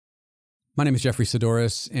My name is Jeffrey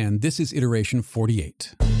Sidoris, and this is Iteration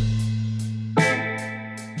 48.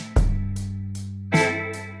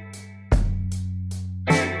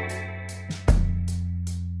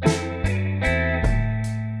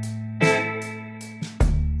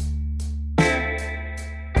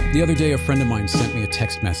 The other day, a friend of mine sent me a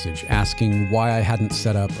text message asking why I hadn't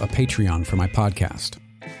set up a Patreon for my podcast.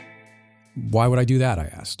 Why would I do that, I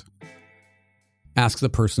asked. Ask the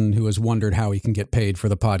person who has wondered how he can get paid for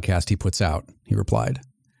the podcast he puts out, he replied.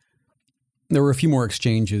 There were a few more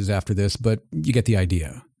exchanges after this, but you get the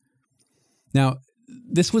idea. Now,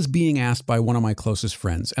 this was being asked by one of my closest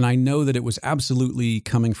friends, and I know that it was absolutely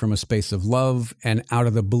coming from a space of love and out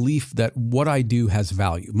of the belief that what I do has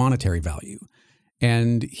value, monetary value,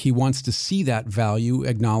 and he wants to see that value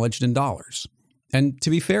acknowledged in dollars. And to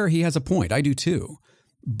be fair, he has a point. I do too.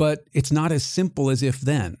 But it's not as simple as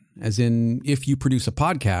if-then, as in if you produce a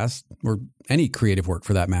podcast, or any creative work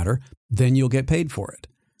for that matter, then you'll get paid for it.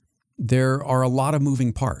 There are a lot of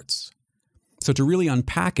moving parts. So to really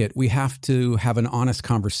unpack it, we have to have an honest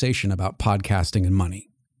conversation about podcasting and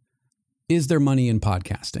money. Is there money in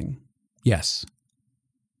podcasting? Yes.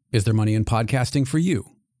 Is there money in podcasting for you?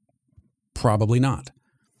 Probably not.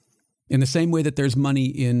 In the same way that there's money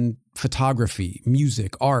in photography,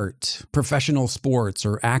 music, art, professional sports,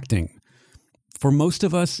 or acting. For most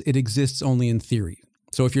of us, it exists only in theory.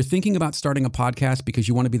 So if you're thinking about starting a podcast because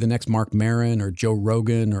you want to be the next Mark Maron or Joe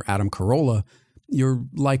Rogan or Adam Carolla, you're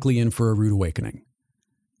likely in for a rude awakening.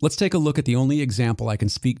 Let's take a look at the only example I can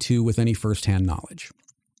speak to with any firsthand knowledge.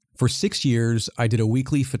 For 6 years, I did a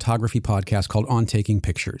weekly photography podcast called On Taking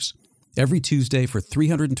Pictures. Every Tuesday for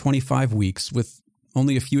 325 weeks, with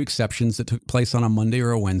only a few exceptions that took place on a Monday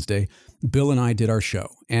or a Wednesday, Bill and I did our show.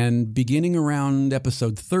 And beginning around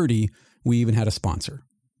episode 30, we even had a sponsor.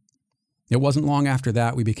 It wasn't long after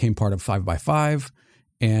that we became part of 5x5,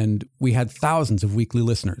 and we had thousands of weekly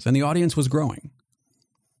listeners, and the audience was growing.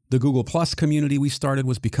 The Google Plus community we started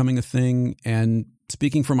was becoming a thing, and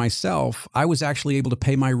speaking for myself, I was actually able to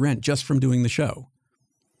pay my rent just from doing the show.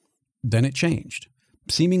 Then it changed.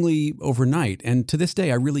 Seemingly overnight, and to this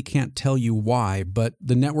day I really can't tell you why, but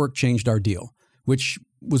the network changed our deal, which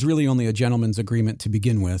was really only a gentleman's agreement to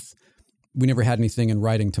begin with. We never had anything in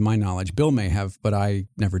writing to my knowledge. Bill may have, but I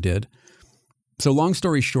never did. So long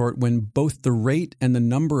story short, when both the rate and the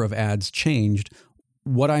number of ads changed,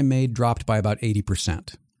 what I made dropped by about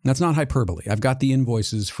 80%. That's not hyperbole. I've got the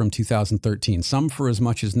invoices from 2013, some for as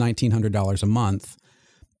much as $1,900 a month.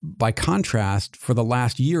 By contrast, for the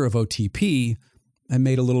last year of OTP, I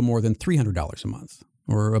made a little more than $300 a month,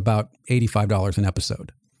 or about $85 an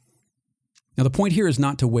episode. Now, the point here is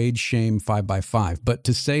not to wage shame 5x5, but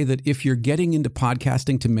to say that if you're getting into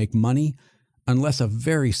podcasting to make money, unless a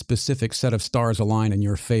very specific set of stars align in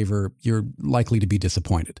your favor, you're likely to be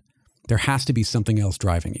disappointed. There has to be something else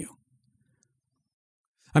driving you.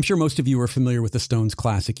 I'm sure most of you are familiar with the Stones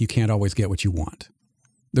classic, "You Can't Always Get What You Want."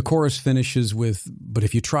 The chorus finishes with, "But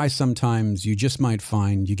if you try sometimes, you just might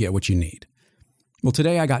find you get what you need." Well,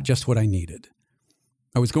 today I got just what I needed.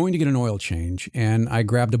 I was going to get an oil change, and I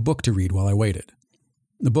grabbed a book to read while I waited.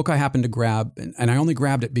 The book I happened to grab, and I only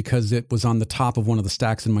grabbed it because it was on the top of one of the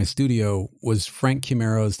stacks in my studio, was Frank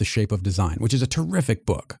Chimero's The Shape of Design, which is a terrific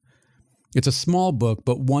book. It's a small book,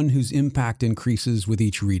 but one whose impact increases with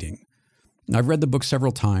each reading. I've read the book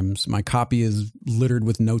several times. My copy is littered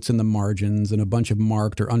with notes in the margins and a bunch of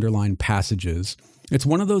marked or underlined passages. It's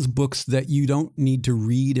one of those books that you don't need to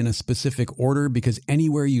read in a specific order because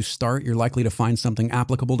anywhere you start, you're likely to find something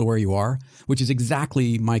applicable to where you are, which is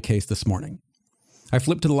exactly my case this morning. I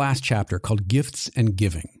flipped to the last chapter called Gifts and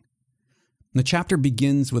Giving. The chapter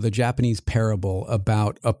begins with a Japanese parable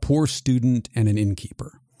about a poor student and an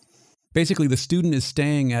innkeeper. Basically, the student is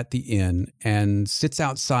staying at the inn and sits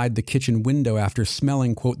outside the kitchen window after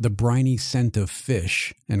smelling, quote, "the briny scent of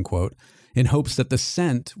fish," end quote, in hopes that the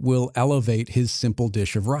scent will elevate his simple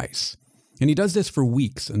dish of rice. And he does this for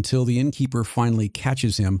weeks until the innkeeper finally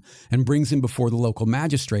catches him and brings him before the local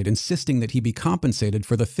magistrate, insisting that he be compensated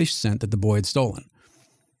for the fish scent that the boy had stolen.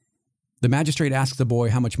 The magistrate asks the boy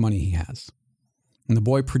how much money he has. And the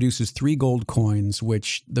boy produces 3 gold coins,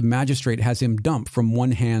 which the magistrate has him dump from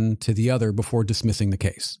one hand to the other before dismissing the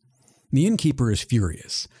case. The innkeeper is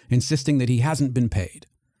furious, insisting that he hasn't been paid.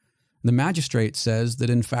 The magistrate says that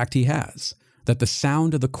in fact he has, that the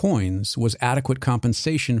sound of the coins was adequate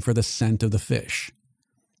compensation for the scent of the fish.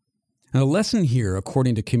 Now, the lesson here,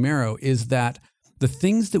 according to Chimero, is that the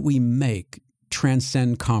things that we make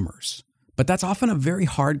transcend commerce. But that's often a very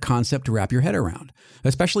hard concept to wrap your head around,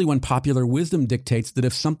 especially when popular wisdom dictates that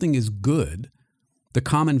if something is good, the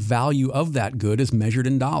common value of that good is measured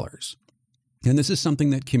in dollars. And this is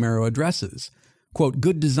something that Kimero addresses. Quote,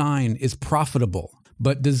 good design is profitable,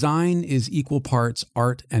 but design is equal parts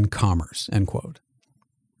art and commerce, end quote.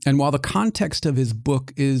 And while the context of his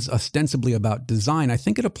book is ostensibly about design, I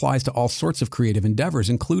think it applies to all sorts of creative endeavors,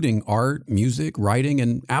 including art, music, writing,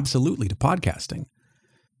 and absolutely to podcasting.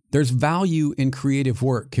 There's value in creative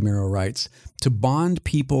work, Kimero writes, to bond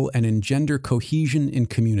people and engender cohesion in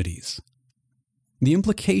communities. The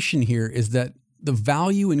implication here is that the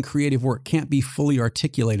value in creative work can't be fully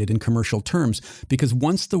articulated in commercial terms because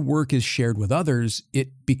once the work is shared with others,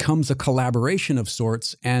 it becomes a collaboration of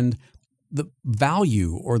sorts, and the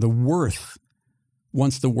value or the worth,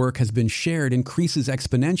 once the work has been shared, increases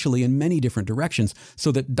exponentially in many different directions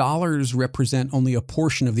so that dollars represent only a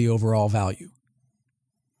portion of the overall value.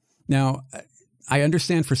 Now, I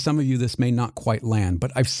understand for some of you this may not quite land,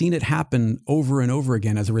 but I've seen it happen over and over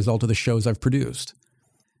again as a result of the shows I've produced.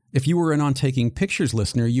 If you were an On Taking Pictures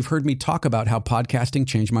listener, you've heard me talk about how podcasting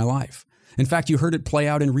changed my life. In fact, you heard it play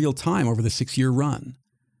out in real time over the 6-year run.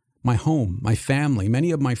 My home, my family,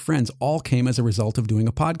 many of my friends all came as a result of doing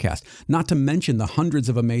a podcast, not to mention the hundreds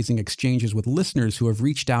of amazing exchanges with listeners who have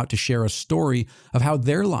reached out to share a story of how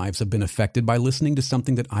their lives have been affected by listening to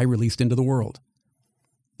something that I released into the world.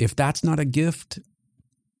 If that's not a gift,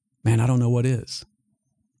 man, I don't know what is.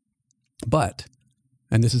 But,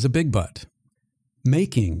 and this is a big but,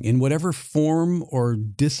 making, in whatever form or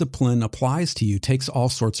discipline applies to you, takes all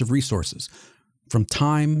sorts of resources, from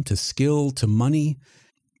time to skill to money.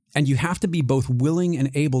 And you have to be both willing and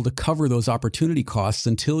able to cover those opportunity costs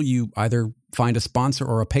until you either find a sponsor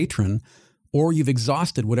or a patron, or you've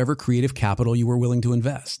exhausted whatever creative capital you were willing to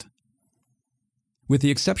invest. With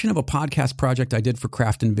the exception of a podcast project I did for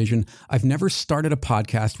Craft and Vision, I've never started a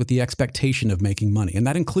podcast with the expectation of making money, and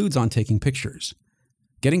that includes On Taking Pictures.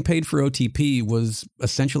 Getting paid for OTP was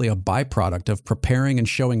essentially a byproduct of preparing and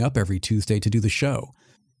showing up every Tuesday to do the show.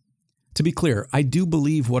 To be clear, I do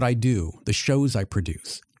believe what I do, the shows I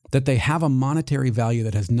produce, that they have a monetary value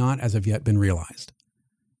that has not as of yet been realized.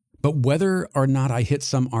 But whether or not I hit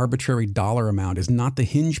some arbitrary dollar amount is not the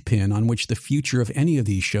hinge pin on which the future of any of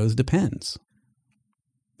these shows depends.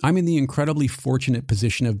 I'm in the incredibly fortunate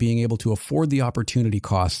position of being able to afford the opportunity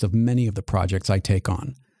costs of many of the projects I take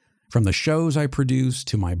on. From the shows I produce,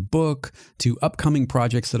 to my book, to upcoming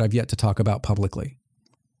projects that I've yet to talk about publicly.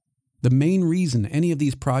 The main reason any of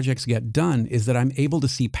these projects get done is that I'm able to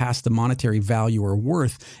see past the monetary value or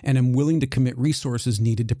worth and am willing to commit resources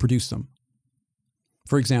needed to produce them.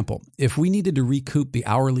 For example, if we needed to recoup the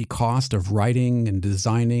hourly cost of writing and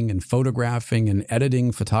designing and photographing and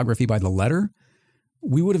editing photography by the letter,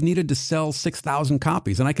 we would have needed to sell 6,000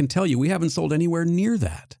 copies, and I can tell you we haven't sold anywhere near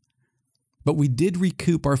that. But we did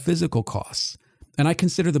recoup our physical costs, and I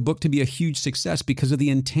consider the book to be a huge success because of the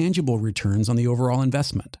intangible returns on the overall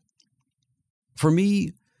investment. For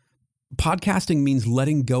me, podcasting means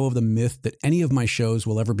letting go of the myth that any of my shows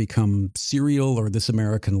will ever become Serial or This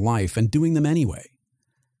American Life, and doing them anyway.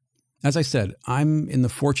 As I said, I'm in the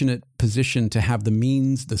fortunate position to have the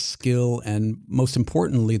means, the skill, and most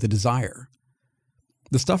importantly, the desire.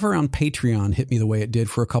 The stuff around Patreon hit me the way it did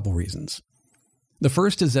for a couple reasons. The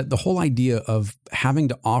first is that the whole idea of having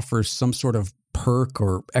to offer some sort of perk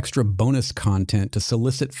or extra bonus content to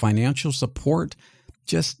solicit financial support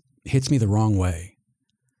just hits me the wrong way.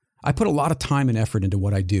 I put a lot of time and effort into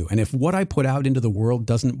what I do, and if what I put out into the world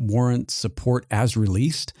doesn't warrant support as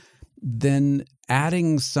released, then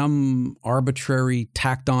adding some arbitrary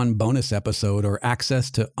tacked-on bonus episode or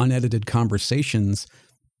access to unedited conversations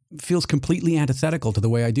feels completely antithetical to the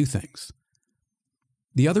way I do things.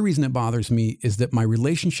 The other reason it bothers me is that my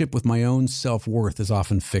relationship with my own self-worth is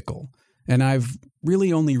often fickle, and I've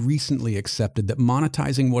really only recently accepted that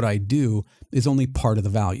monetizing what I do is only part of the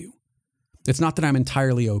value. It's not that I'm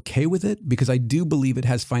entirely okay with it, because I do believe it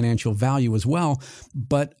has financial value as well,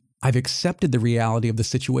 but I've accepted the reality of the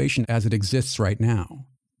situation as it exists right now.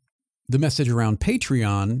 The message around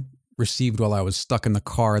Patreon, received while I was stuck in the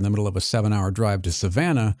car in the middle of a 7-hour drive to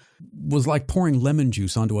Savannah, was like pouring lemon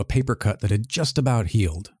juice onto a paper cut that had just about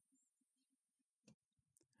healed.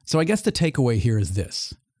 So I guess the takeaway here is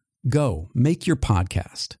this. Go, make your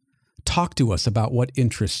podcast. Talk to us about what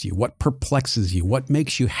interests you, what perplexes you, what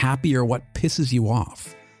makes you happy, or what pisses you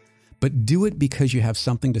off. But do it because you have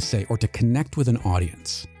something to say or to connect with an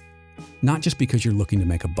audience, not just because you're looking to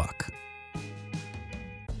make a buck.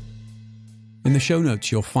 In the show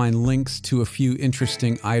notes, you'll find links to a few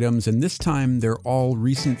interesting items, and this time they're all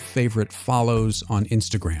recent favorite follows on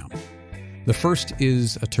Instagram. The first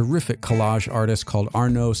is a terrific collage artist called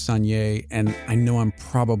Arnaud Sagnier, and I know I'm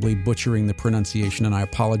probably butchering the pronunciation and I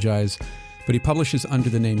apologize, but he publishes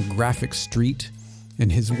under the name Graphic Street,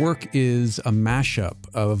 And his work is a mashup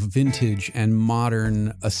of vintage and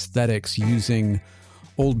modern aesthetics using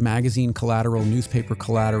old magazine collateral, newspaper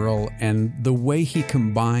collateral, and the way he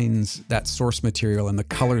combines that source material and the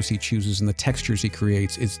colors he chooses and the textures he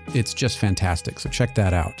creates, it's just fantastic. So check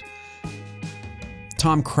that out.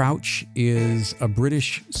 Tom Crouch is a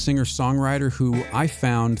British singer-songwriter who I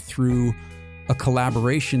found through a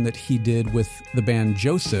collaboration that he did with the band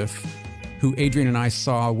Joseph, who Adrian and I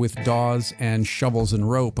saw with Dawes and Shovels and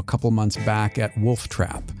Rope a couple months back at Wolf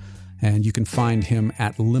Trap. And you can find him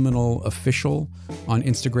at Liminal Official on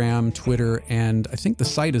Instagram, Twitter, and I think the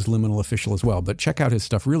site is Liminal Official as well. But check out his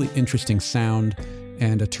stuff. Really interesting sound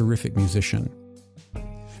and a terrific musician.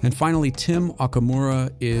 And finally, Tim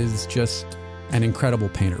Okamura is just an incredible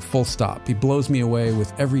painter, full stop. He blows me away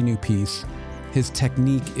with every new piece. His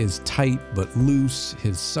technique is tight but loose.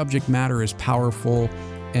 His subject matter is powerful.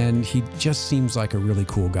 And he just seems like a really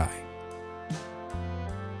cool guy.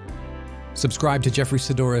 Subscribe to Jeffrey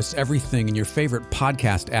Saddoris Everything in your favorite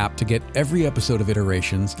podcast app to get every episode of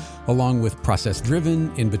Iterations, along with Process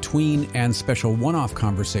Driven, In Between, and special one-off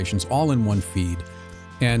conversations all in one feed.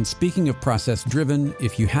 And speaking of Process Driven,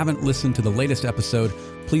 if you haven't listened to the latest episode,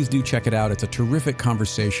 please do check it out. It's a terrific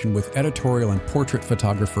conversation with editorial and portrait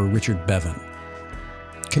photographer Richard Bevan.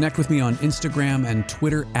 Connect with me on Instagram and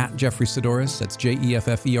Twitter at Jeffrey Saddoris. That's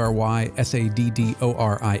JEFFERY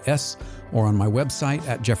SADDORIS, or on my website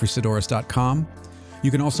at jeffreysaddoris.com. You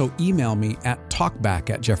can also email me at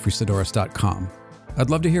talkback@jeffreysaddoris.com. I'd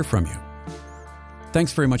love to hear from you.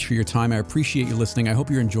 Thanks very much for your time. I appreciate you listening. I hope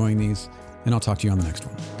you're enjoying these, and I'll talk to you on the next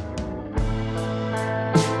one.